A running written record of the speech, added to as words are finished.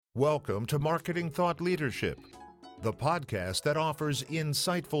Welcome to Marketing Thought Leadership, the podcast that offers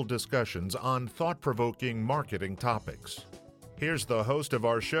insightful discussions on thought-provoking marketing topics. Here's the host of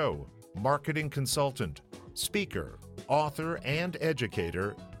our show, marketing consultant, speaker, author, and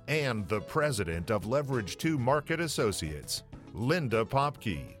educator, and the president of Leverage 2 Market Associates, Linda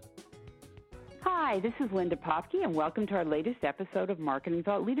Popke. Hi, this is Linda Popke, and welcome to our latest episode of Marketing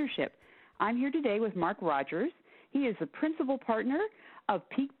Thought Leadership. I'm here today with Mark Rogers. He is the principal partner of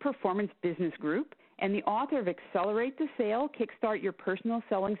Peak Performance Business Group and the author of Accelerate the Sale, Kickstart Your Personal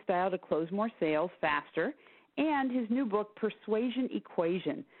Selling Style to Close More Sales Faster, and his new book, Persuasion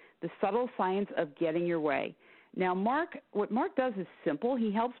Equation, The Subtle Science of Getting Your Way. Now, what Mark does is simple.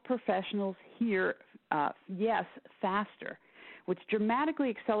 He helps professionals hear yes faster, which dramatically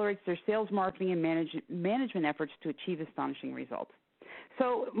accelerates their sales, marketing, and management efforts to achieve astonishing results.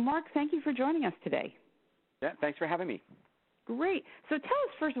 So, Mark, thank you for joining us today. Yeah, thanks for having me. Great. So tell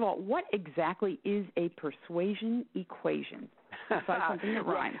us, first of all, what exactly is a persuasion equation? Besides something that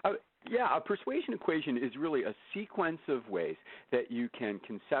rhymes. A persuasion equation is really a sequence of ways that you can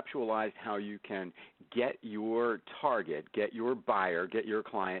conceptualize how you can get your target, get your buyer, get your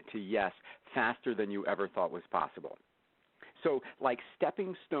client to yes faster than you ever thought was possible. So like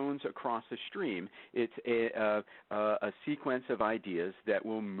stepping stones across a stream, it's a sequence of ideas that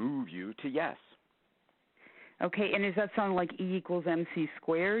will move you to yes. Okay, and does that sound like E equals MC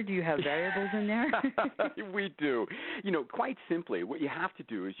squared? Do you have variables in there? We do. Quite simply, what you have to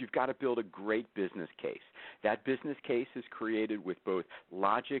do is you've got to build a great business case. That business case is created with both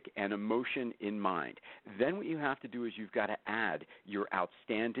logic and emotion in mind. Then what you have to do is you've got to add your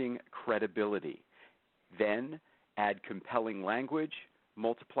outstanding credibility. Then add compelling language,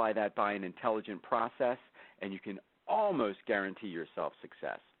 multiply that by an intelligent process, and you can almost guarantee yourself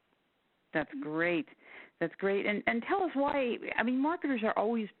success. That's great. That's great. And tell us why. I mean, marketers are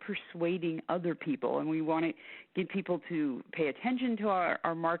always persuading other people, and we want to get people to pay attention to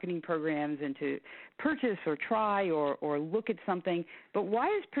our marketing programs and to purchase or try or look at something. But why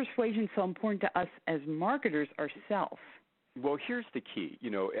is persuasion so important to us as marketers ourselves? Well, here's the key,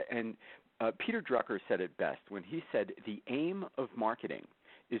 and Peter Drucker said it best when he said the aim of marketing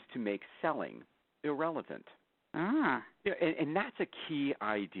is to make selling irrelevant. Yeah, and that's a key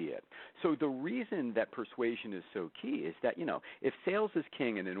idea. So the reason that persuasion is so key is that, if sales is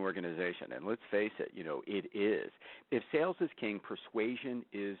king in an organization, and let's face it, it is. If sales is king, persuasion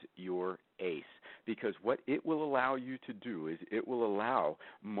is your ace, because what it will allow you to do is it will allow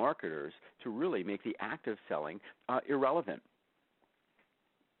marketers to really make the act of selling irrelevant.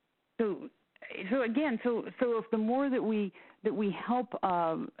 So if the more that we help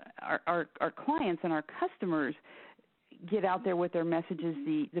our clients and our customers get out there with their messages,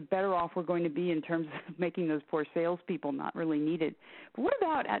 the better off we're going to be in terms of making those poor salespeople not really needed. But what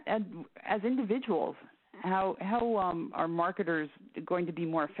about as individuals? How are marketers going to be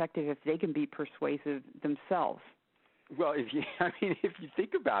more effective if they can be persuasive themselves? Well, if you think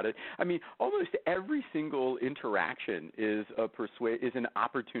about it, almost every single interaction is an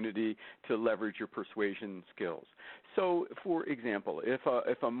opportunity to leverage your persuasion skills. So, for example, if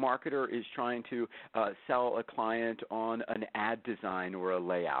a marketer is trying to sell a client on an ad design or a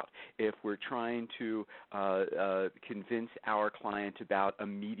layout, if we're trying to convince our client about a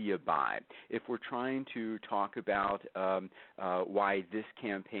media buy, if we're trying to talk about why this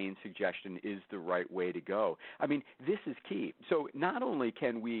campaign suggestion is the right way to go, this is key. So not only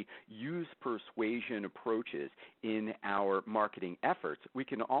can we use persuasion approaches in our marketing efforts, we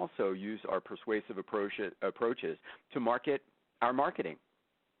can also use our persuasive approaches to market our marketing.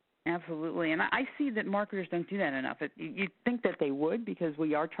 Absolutely. And I see that marketers don't do that enough. You'd think that they would, because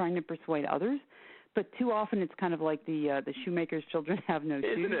we are trying to persuade others, but too often it's kind of like the shoemaker's children have no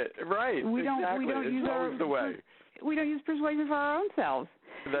shoes. Isn't it? Right. We don't use always the way. We don't use persuasion for our own selves.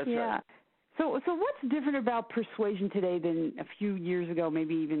 That's right. So what's different about persuasion today than a few years ago,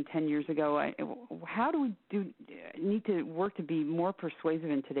 maybe even 10 years ago? How do we need to work to be more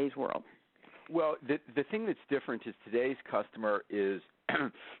persuasive in today's world? Well, the thing that's different is today's customer is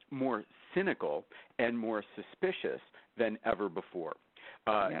more cynical and more suspicious than ever before.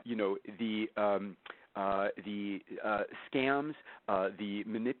 Yep. The scams, the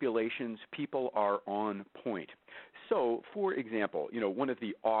manipulations, people are on point. So, for example, one of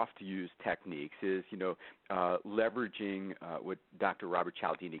the oft-used techniques is, leveraging what Dr. Robert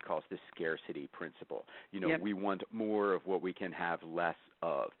Cialdini calls the scarcity principle. Yep. We want more of what we can have less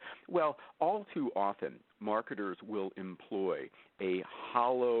of. Well, all too often, marketers will employ a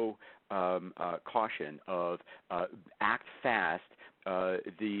hollow caution of act fast,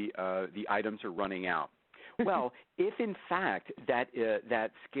 the items are running out. Well, if in fact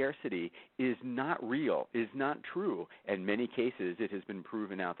that scarcity is not real, is not true, in many cases it has been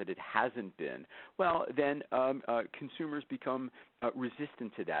proven out that it hasn't been, well, then consumers become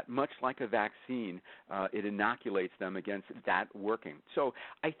resistant to that. Much like a vaccine, it inoculates them against that working. So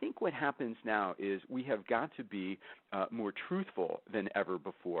I think what happens now is we have got to be more truthful than ever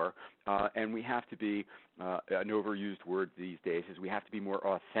before, and we have to be, an overused word these days is we have to be more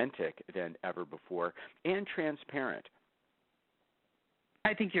authentic than ever before and transparent.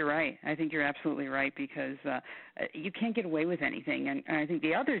 I think you're right. I think you're absolutely right, because you can't get away with anything. And I think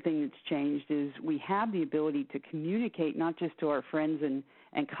the other thing that's changed is we have the ability to communicate not just to our friends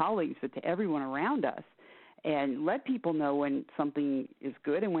and colleagues, but to everyone around us, and let people know when something is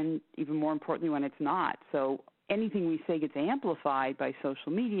good and when, even more importantly, when it's not. So anything we say gets amplified by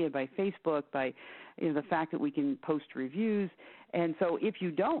social media, by Facebook, by the fact that we can post reviews. And so if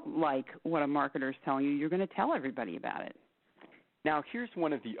you don't like what a marketer is telling you, you're going to tell everybody about it. Now, here's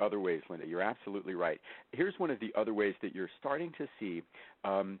one of the other ways, Linda. You're absolutely right. Here's one of the other ways that you're starting to see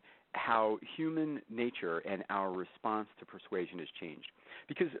how human nature and our response to persuasion has changed.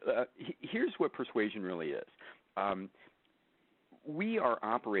 Because here's what persuasion really is. We are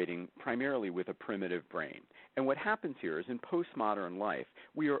operating primarily with a primitive brain. And what happens here is in postmodern life,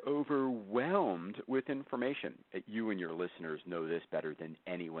 we are overwhelmed with information. You and your listeners know this better than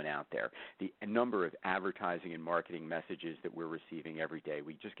anyone out there. The number of advertising and marketing messages that we're receiving every day,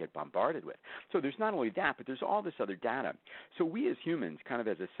 we just get bombarded with. So there's not only that, but there's all this other data. So we as humans, kind of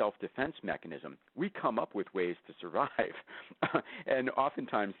as a self-defense mechanism, we come up with ways to survive. And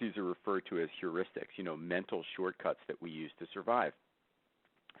oftentimes these are referred to as heuristics, mental shortcuts that we use to survive.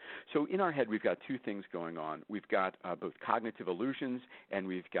 So in our head, we've got two things going on. We've got both cognitive illusions and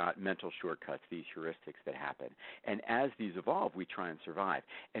we've got mental shortcuts, these heuristics that happen. And as these evolve, we try and survive.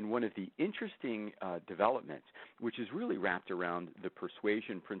 And one of the interesting developments, which is really wrapped around the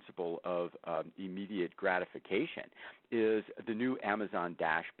persuasion principle of immediate gratification, is the new Amazon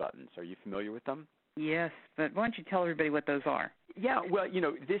Dash buttons. Are you familiar with them? Yes, but why don't you tell everybody what those are? Yeah, well,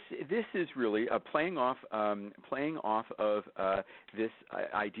 this is really playing off of this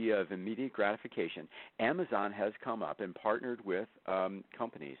idea of immediate gratification. Amazon has come up and partnered with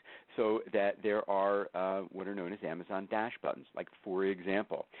companies so that there are what are known as Amazon Dash buttons. Like, for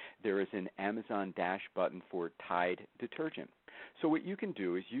example, there is an Amazon Dash button for Tide detergent. So what you can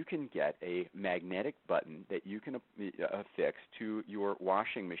do is you can get a magnetic button that you can affix to your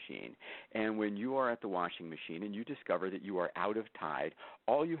washing machine. And when you are at the washing machine and you discover that you are out of Tide,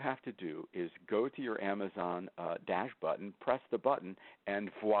 all you have to do is go to your Amazon Dash button, press the button, and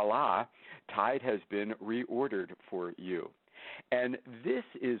voila, Tide has been reordered for you. And this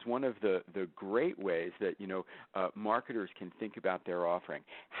is one of the great ways that marketers can think about their offering.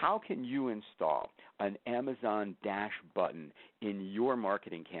 How can you install an Amazon Dash button in your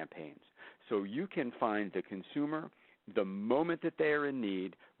marketing campaigns so you can find the consumer the moment that they are in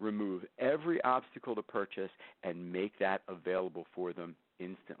need, remove every obstacle to purchase, and make that available for them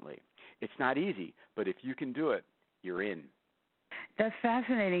instantly? It's not easy, but if you can do it, you're in. That's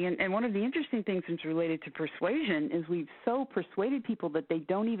fascinating. And one of the interesting things that's related to persuasion is we've so persuaded people that they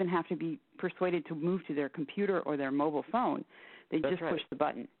don't even have to be persuaded to move to their computer or their mobile phone. They That's just right. push the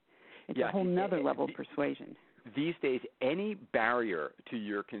button. It's a whole nother level of persuasion. These days, any barrier to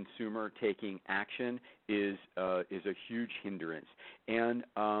your consumer taking action is a huge hindrance, and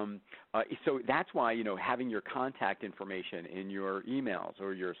so that's why having your contact information in your emails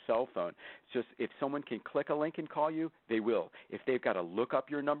or your cell phone. Just if someone can click a link and call you, they will. If they've got to look up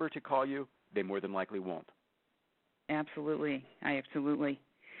your number to call you, they more than likely won't. Absolutely, absolutely.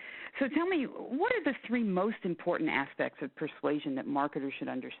 So tell me, what are the three most important aspects of persuasion that marketers should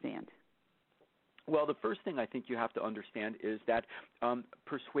understand? Well, the first thing I think you have to understand is that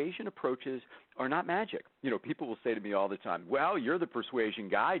persuasion approaches are not magic. People will say to me all the time, well, you're the persuasion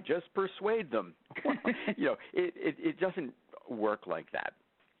guy, just persuade them. It doesn't work like that.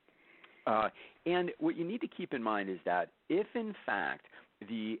 And what you need to keep in mind is that if, in fact,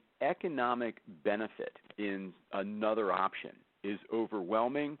 the economic benefit in another option is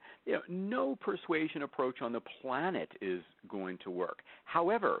overwhelming, no persuasion approach on the planet is going to work.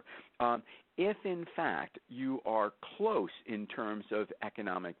 However, if in fact you are close in terms of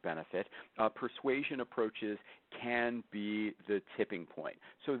economic benefit, persuasion approaches can be the tipping point.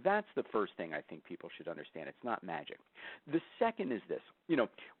 So that's the first thing I think people should understand. It's not magic. The second is this.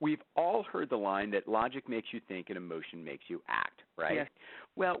 We've all heard the line that logic makes you think and emotion makes you act, right? Yes.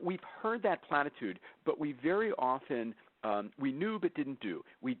 Well, we've heard that platitude, but we very often we knew but didn't do.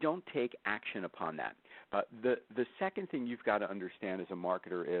 We don't take action upon that. The second thing you've got to understand as a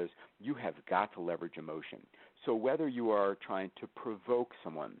marketer is you have got to leverage emotion. So whether you are trying to provoke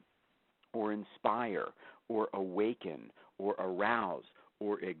someone or inspire or awaken or arouse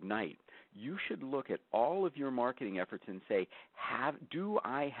or ignite, you should look at all of your marketing efforts and say, do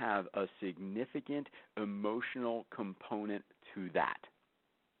I have a significant emotional component to that?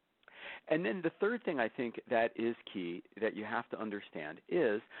 And then the third thing I think that is key that you have to understand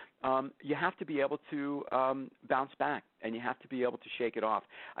is you have to be able to bounce back, and you have to be able to shake it off.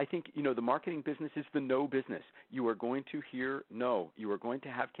 I think, the marketing business is the no business. You are going to hear no. You are going to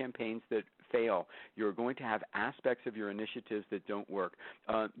have campaigns that fail. You are going to have aspects of your initiatives that don't work.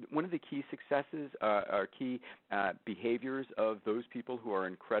 One of the key successes or key behaviors of those people who are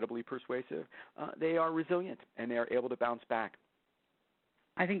incredibly persuasive, they are resilient, and they are able to bounce back.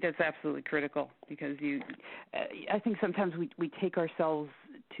 I think that's absolutely critical because I think sometimes we take ourselves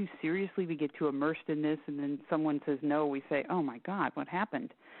too seriously. We get too immersed in this, and then someone says no, we say, oh, my God, what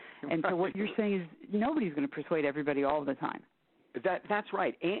happened? And so what you're saying is nobody's going to persuade everybody all the time. That's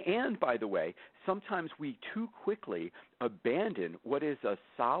right. And by the way, sometimes we too quickly abandon what is a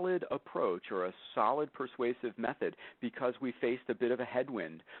solid approach or a solid persuasive method because we faced a bit of a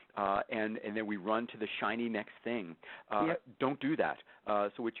headwind, and then we run to the shiny next thing. Yep. Don't do that.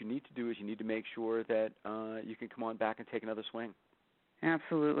 So what you need to do is you need to make sure that you can come on back and take another swing.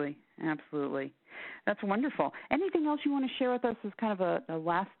 Absolutely. Absolutely. That's wonderful. Anything else you want to share with us as kind of a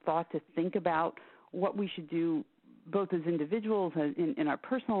last thought to think about what we should do both as individuals in our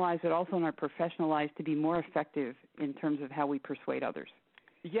personal lives, but also in our professional lives to be more effective in terms of how we persuade others?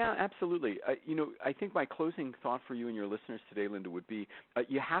 Yeah, absolutely. I think my closing thought for you and your listeners today, Linda, would be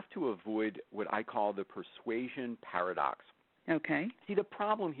you have to avoid what I call the persuasion paradox. Okay. See, the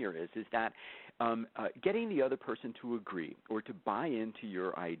problem here is that getting the other person to agree or to buy into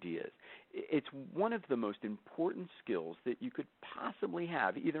your ideas, it's one of the most important skills that you could possibly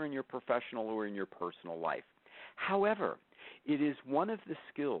have, either in your professional or in your personal life. However, it is one of the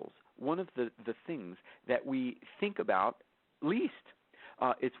skills, one of the things that we think about least.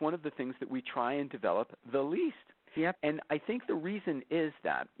 It's one of the things that we try and develop the least. Yep. And I think the reason is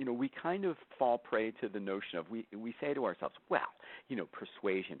that, we kind of fall prey to the notion of, we say to ourselves, well,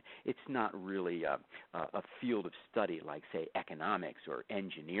 persuasion, it's not really a field of study like, say, economics or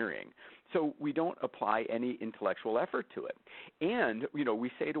engineering. So we don't apply any intellectual effort to it. And,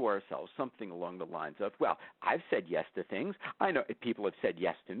 we say to ourselves something along the lines of, well, I've said yes to things. I know people have said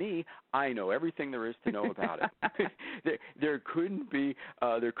yes to me. I know everything there is to know about it. There couldn't be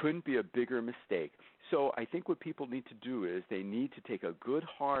a bigger mistake. So I think what people need to do is they need to take a good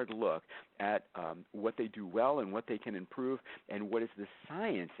hard look at what they do well and what they can improve and what is the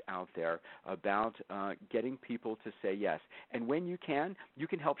science out there about getting people to say yes. And when you can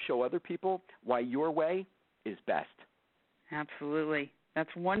help show other people why your way is best. Absolutely.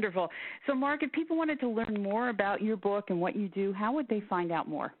 That's wonderful. So, Mark, if people wanted to learn more about your book and what you do, how would they find out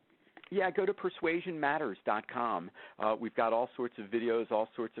more? Yeah, go to persuasionmatters.com. We've got all sorts of videos, all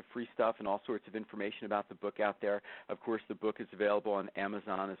sorts of free stuff, and all sorts of information about the book out there. Of course, the book is available on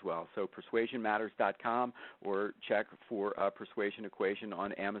Amazon as well. So persuasionmatters.com, or check for Persuasion Equation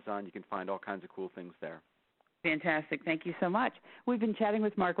on Amazon. You can find all kinds of cool things there. Fantastic. Thank you so much. We've been chatting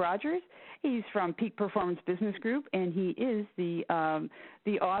with Mark Rogers. He's from Peak Performance Business Group, and he is the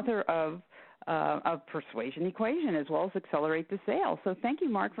author of Persuasion Equation, as well as Accelerate the Sale. So thank you,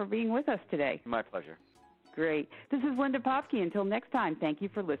 Mark, for being with us today. My pleasure. Great. This is Linda Popke. Until next time, thank you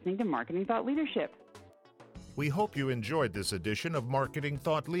for listening to Marketing Thought Leadership. We hope you enjoyed this edition of Marketing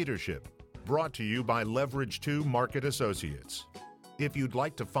Thought Leadership, brought to you by Leverage 2 Market Associates. If you'd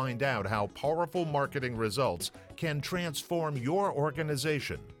like to find out how powerful marketing results can transform your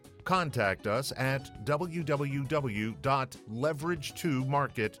organization, contact us at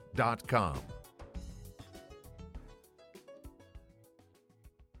www.leverage2market.com.